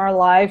point in our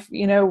life,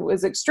 you know,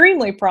 was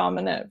extremely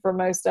prominent for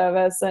most of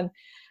us. And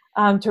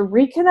to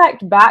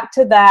reconnect back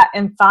to that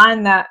and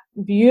find that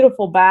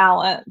beautiful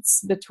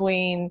balance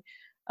between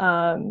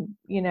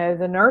you know,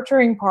 the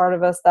nurturing part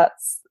of us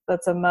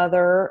that's a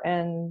mother,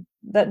 and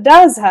that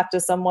does have to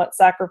somewhat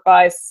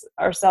sacrifice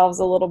ourselves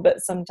a little bit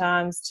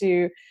sometimes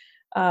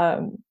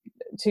um,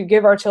 to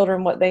give our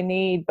children what they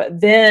need,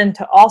 but then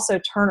to also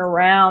turn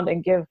around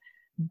and give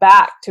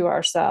back to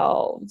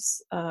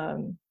ourselves,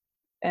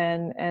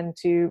 and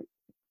to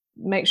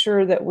make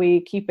sure that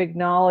we keep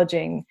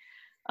acknowledging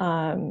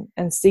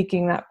and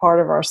seeking that part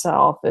of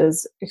ourself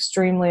is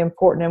extremely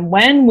important. And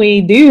when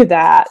we do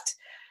that,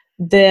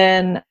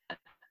 then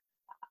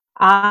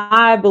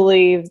I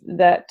believe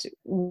that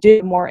we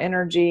do more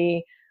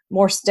energy,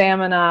 more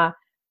stamina,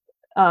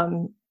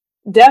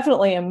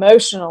 definitely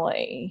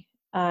emotionally.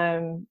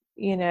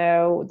 You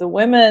know, the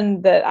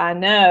women that I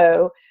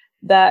know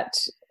that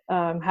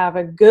have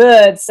a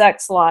good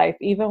sex life,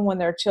 even when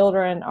their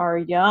children are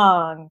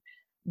young,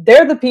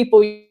 they're the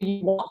people you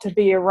want to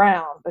be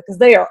around, because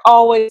they are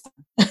always,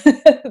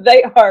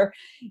 they are,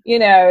 you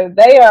know,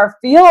 they are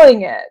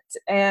feeling it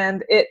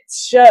and it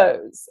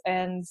shows.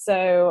 And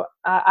so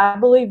I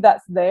believe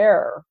that's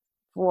there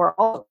for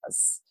all of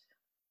us.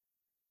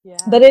 Yeah.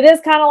 But it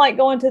is kind of like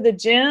going to the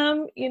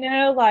gym, you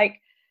know,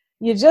 like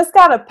you just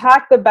got to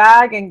pack the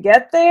bag and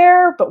get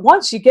there. But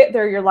once you get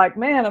there, you're like,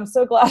 man, I'm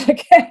so glad I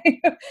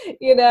came,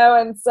 you know.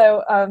 And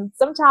so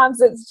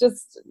sometimes it's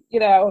just, you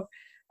know,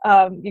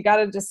 you got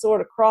to just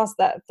sort of cross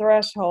that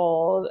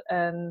threshold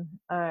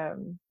uh,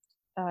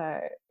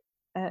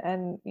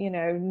 and you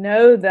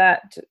know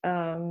that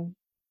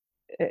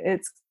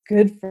it's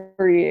good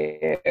for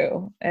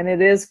you and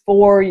it is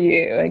for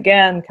you.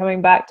 Again,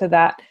 coming back to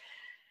that,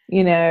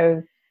 you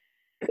know,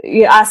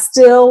 yeah, I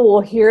still will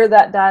hear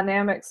that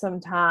dynamic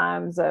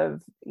sometimes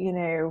of, you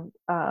know,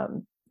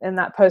 in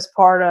that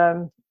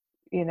postpartum,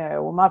 you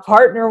know, well, my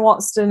partner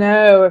wants to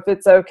know if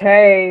it's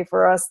okay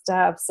for us to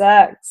have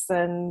sex.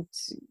 And,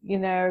 you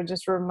know,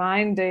 just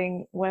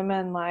reminding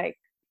women like,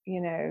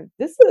 you know,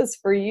 this is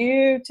for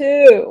you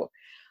too.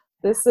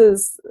 This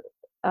is,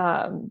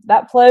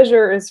 that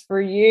pleasure is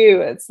for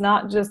you. It's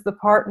not just the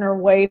partner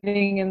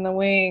waiting in the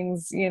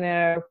wings, you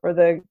know, for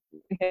the,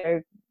 you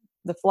know,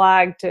 the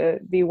flag to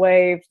be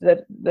waved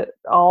that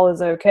all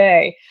is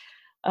okay,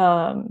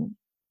 and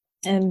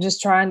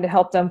just trying to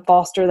help them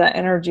foster that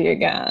energy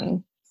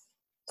again,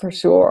 for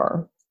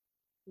sure.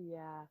 Yeah,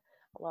 I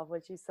love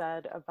what you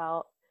said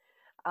about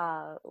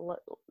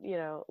you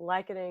know,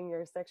 likening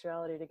your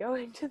sexuality to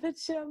going to the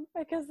gym,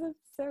 because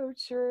it's so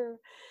true.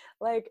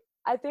 Like,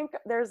 I think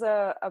there's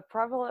a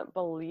prevalent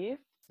belief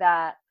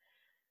that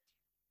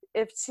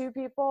if two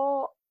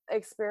people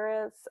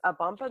experience a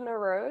bump in the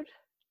road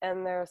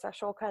and their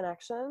sexual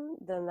connection,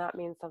 then that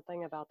means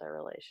something about their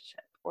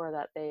relationship, or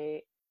that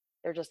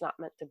they're just not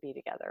meant to be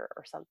together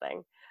or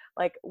something.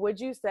 Like, would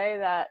you say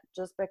that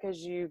just because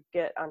you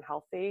get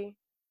unhealthy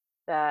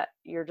that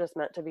you're just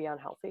meant to be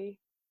unhealthy?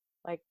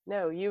 Like,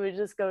 no, you would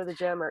just go to the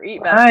gym or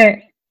eat better.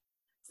 Right.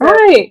 So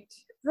Right.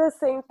 it's the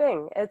same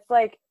thing. It's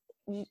like,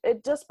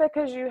 just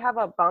because you have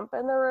a bump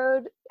in the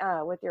road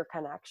with your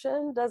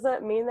connection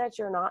doesn't mean that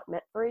you're not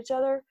meant for each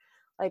other.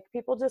 Like,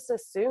 people just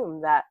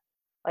assume that,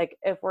 like,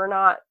 if we're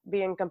not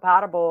being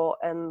compatible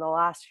in the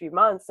last few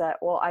months, that,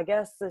 well, I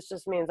guess this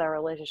just means our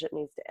relationship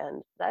needs to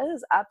end. That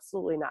is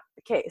absolutely not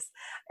the case.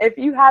 If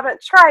you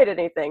haven't tried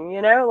anything,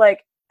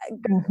 like,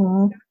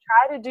 Mm-hmm.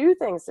 try to do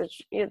things.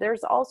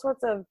 There's all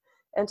sorts of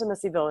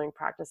intimacy building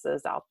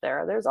practices out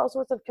there. There's all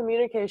sorts of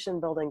communication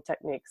building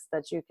techniques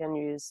that you can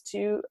use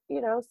to,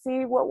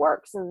 see what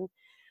works. And,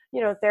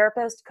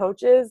 therapists,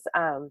 coaches,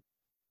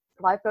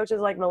 life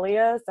coaches like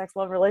Meliea, sex,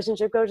 love,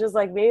 relationship coaches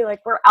like me,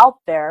 like, we're out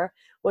there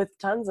with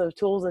tons of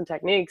tools and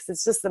techniques.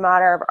 It's just a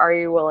matter of, are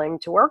you willing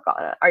to work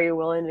on it? Are you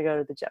willing to go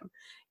to the gym?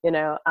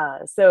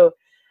 So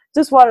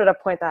just wanted to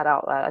point that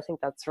out. That I think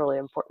that's really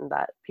important,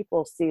 that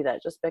people see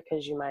that just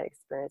because you might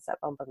experience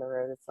that bump in the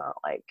road, it's not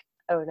like,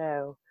 oh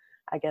no,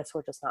 I guess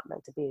we're just not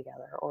meant to be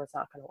together, or it's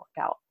not going to work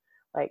out.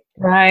 Like,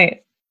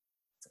 Right.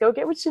 let's go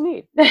get what you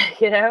need,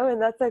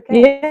 and that's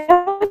okay.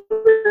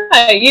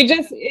 Yeah. You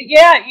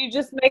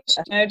just make,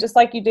 just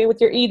like you do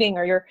with your eating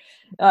or your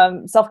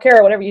self-care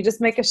or whatever, you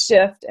just make a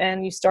shift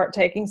and you start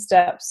taking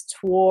steps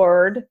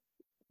toward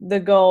the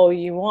goal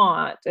you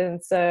want.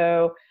 And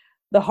so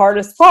the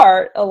hardest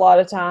part a lot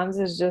of times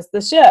is just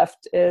the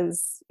shift,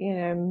 is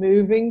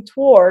moving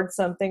towards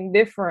something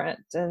different.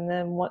 And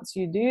then once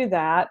you do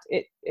that,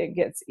 it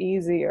gets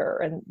easier.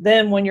 And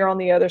then when you're on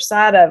the other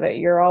side of it,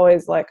 you're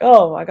always like,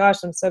 oh my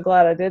gosh, I'm so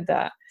glad I did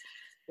that.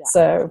 Yeah.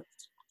 So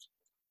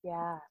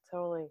Yeah,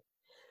 totally.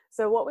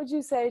 So what would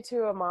you say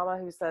to a mama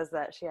who says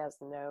that she has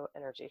no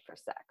energy for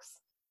sex?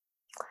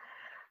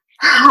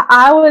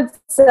 I would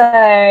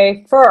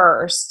say,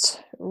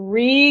 first,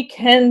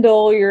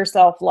 rekindle your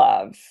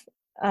self-love.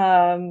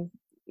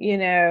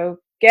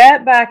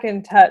 Get back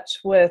in touch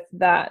with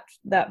that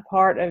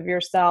part of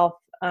yourself.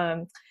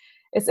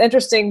 It's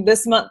interesting.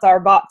 This month, our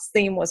box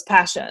theme was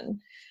passion,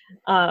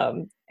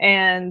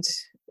 and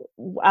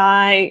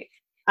I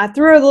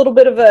threw a little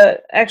bit of a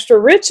extra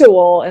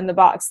ritual in the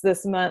box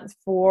this month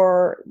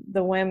for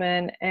the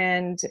women,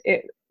 and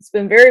it's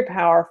been very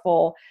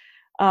powerful.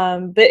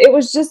 But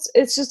it's just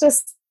a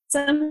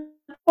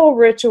simple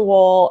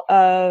ritual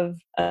of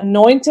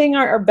anointing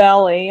our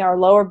belly, our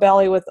lower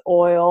belly, with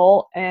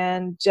oil,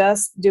 and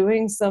just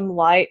doing some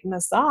light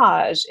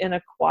massage in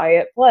a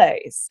quiet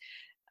place.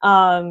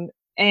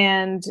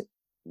 And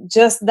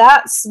just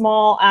that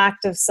small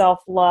act of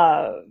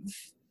self-love.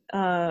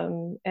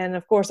 And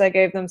of course, I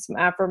gave them some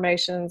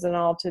affirmations and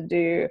all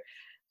to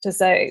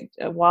say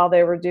while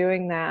they were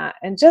doing that.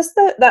 And just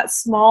that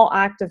small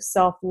act of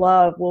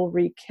self-love will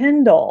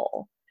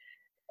rekindle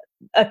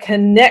a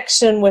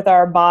connection with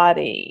our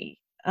body,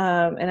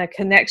 and a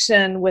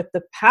connection with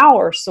the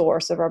power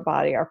source of our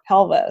body, our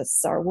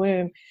pelvis, our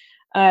womb,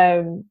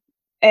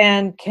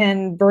 and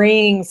can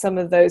bring some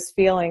of those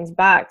feelings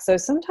back. So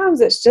sometimes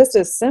it's just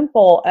as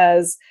simple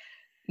as,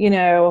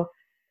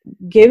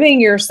 giving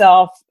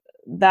yourself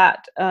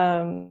that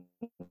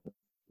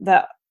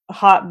that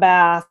hot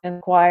bath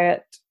and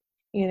quiet,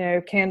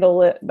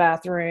 candlelit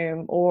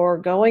bathroom, or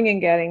going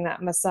and getting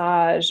that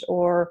massage,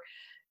 or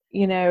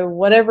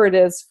whatever it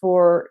is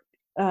for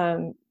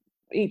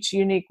each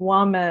unique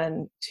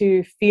woman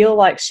to feel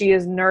like she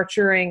is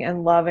nurturing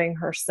and loving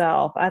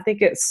herself. I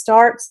think it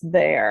starts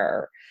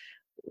there.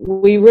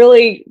 We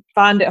really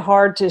find it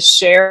hard to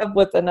share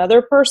with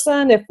another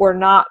person if we're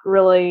not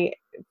really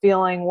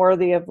feeling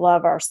worthy of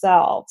love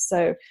ourselves.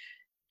 So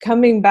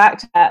coming back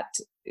to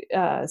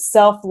that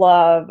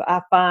self-love,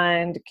 I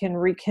find, can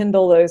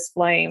rekindle those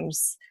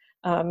flames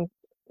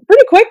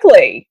pretty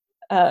quickly.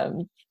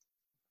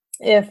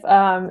 If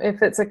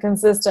it's a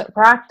consistent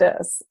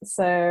practice.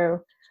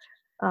 So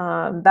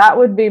that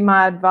would be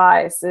my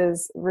advice,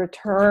 is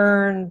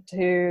return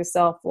to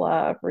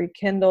self-love,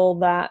 rekindle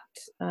that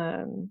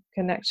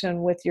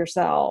connection with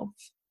yourself.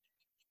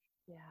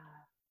 Yeah,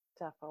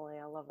 definitely.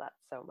 I love that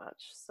so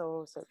much.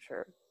 So, so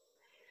true.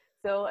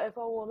 So if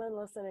a woman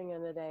listening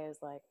in today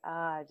is like,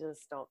 I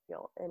just don't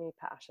feel any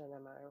passion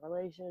in my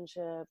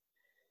relationship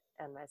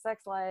and my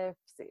sex life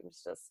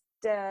seems just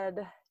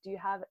dead, do you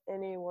have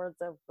any words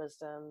of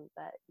wisdom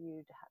that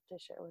you'd have to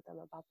share with them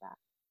about that?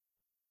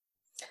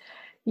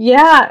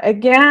 Yeah,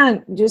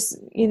 again, just,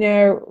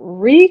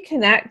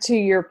 reconnect to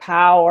your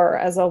power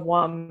as a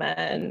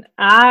woman.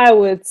 I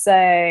would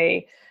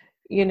say,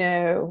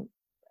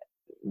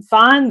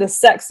 find the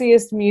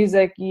sexiest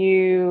music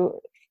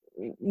you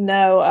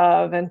know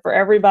of, and for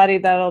everybody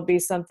that'll be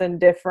something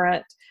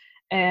different,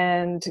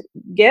 and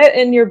get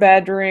in your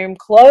bedroom,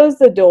 close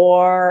the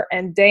door,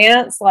 and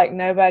dance like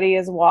nobody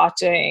is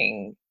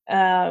watching,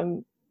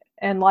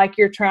 and like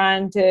you're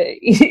trying to,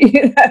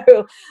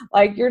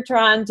 like you're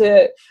trying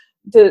to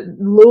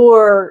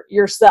lure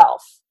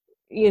yourself,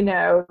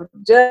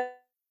 just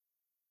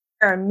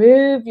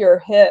move your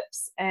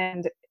hips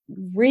and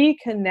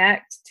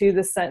reconnect to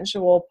the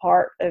sensual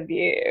part of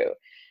you.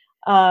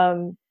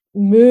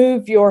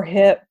 Move your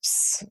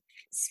hips,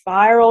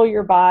 spiral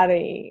your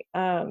body,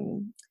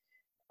 and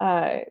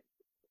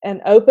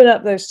open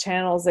up those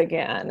channels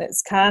again.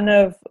 It's kind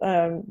of,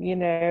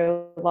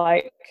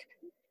 like,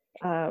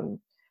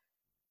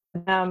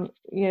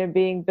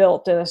 being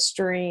built in a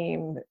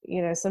stream.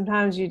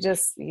 Sometimes you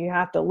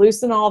have to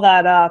loosen all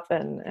that up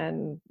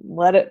and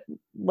let it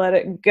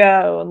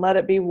go and let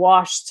it be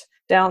washed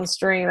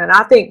downstream. And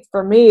I think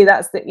for me,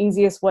 that's the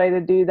easiest way to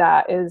do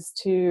that, is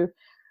to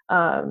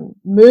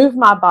move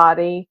my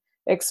body,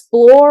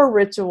 explore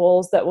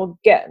rituals that will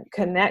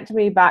connect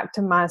me back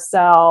to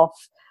myself,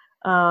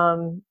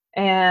 and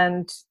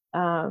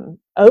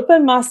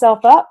open myself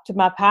up to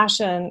my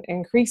passion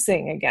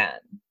increasing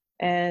again,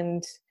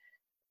 and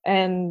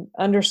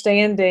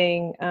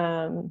understanding,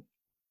 how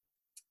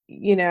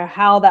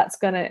that's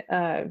going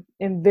to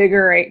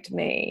invigorate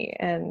me,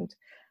 and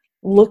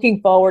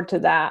looking forward to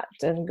that,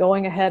 and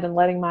going ahead and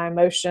letting my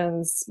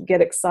emotions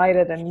get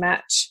excited and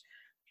match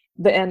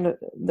the end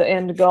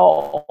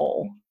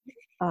goal,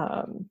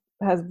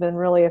 has been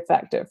really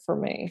effective for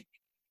me.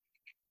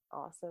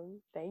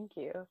 Awesome. Thank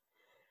you.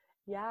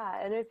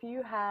 Yeah. And if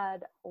you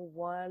had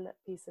one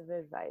piece of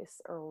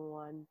advice or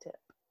one tip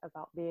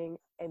about being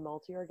a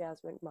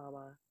multi-orgasmic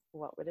mama,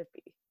 what would it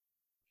be?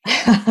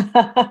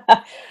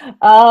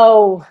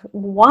 Oh,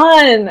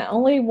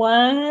 only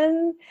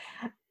one.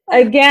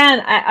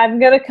 Again, I'm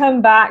going to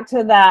come back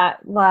to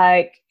that,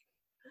 like,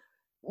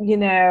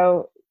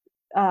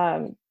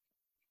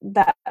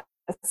 that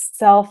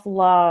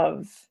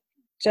self-love.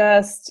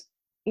 Just,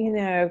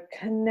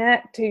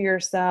 connect to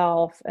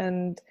yourself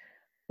and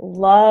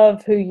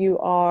love who you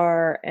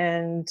are,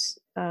 and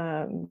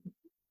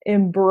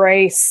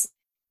embrace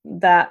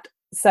that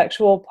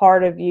sexual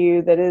part of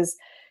you that is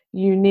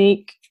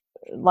unique,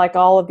 like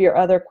all of your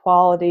other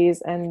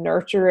qualities, and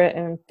nurture it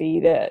and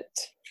feed it,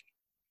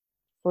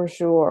 for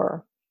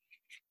sure.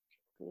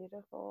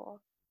 Beautiful.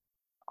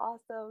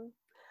 Awesome.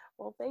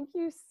 Well, thank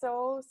you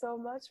so, so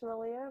much,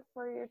 Meliea,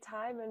 for your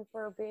time and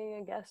for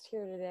being a guest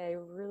here today.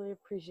 Really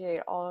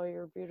appreciate all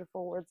your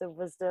beautiful words of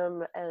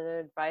wisdom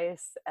and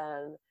advice.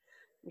 And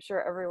I'm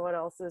sure everyone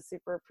else is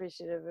super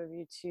appreciative of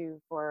you too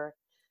for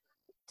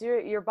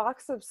your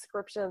box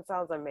subscription.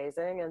 Sounds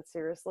amazing. And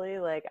seriously,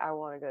 like, I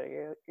want to go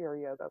to your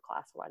yoga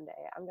class one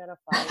day. I'm going to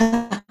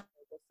fly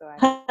so I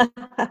can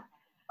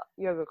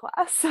yoga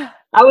class.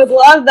 I would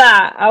love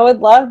that.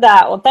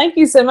 Well, thank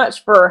you so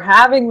much for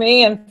having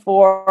me and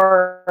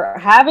for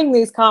having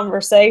these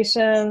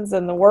conversations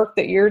and the work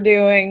that you're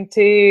doing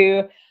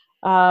too.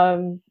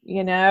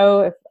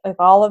 If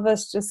all of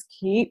us just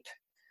keep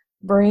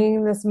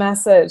bringing this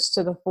message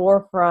to the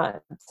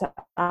forefront,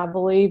 I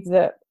believe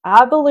we're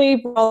on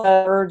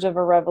the verge of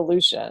a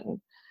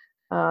revolution.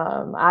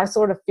 I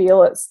sort of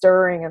feel it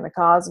stirring in the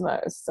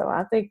cosmos. So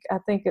I think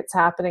it's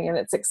happening, and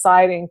it's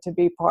exciting to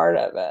be part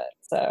of it.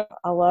 So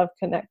I love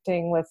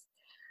connecting with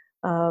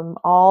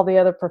all the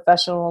other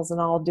professionals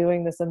and all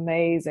doing this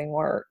amazing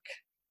work.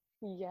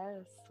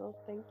 Yes. Well,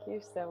 thank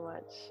you so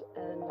much.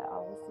 And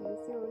I'll see you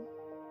soon.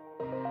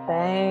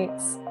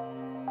 Thanks.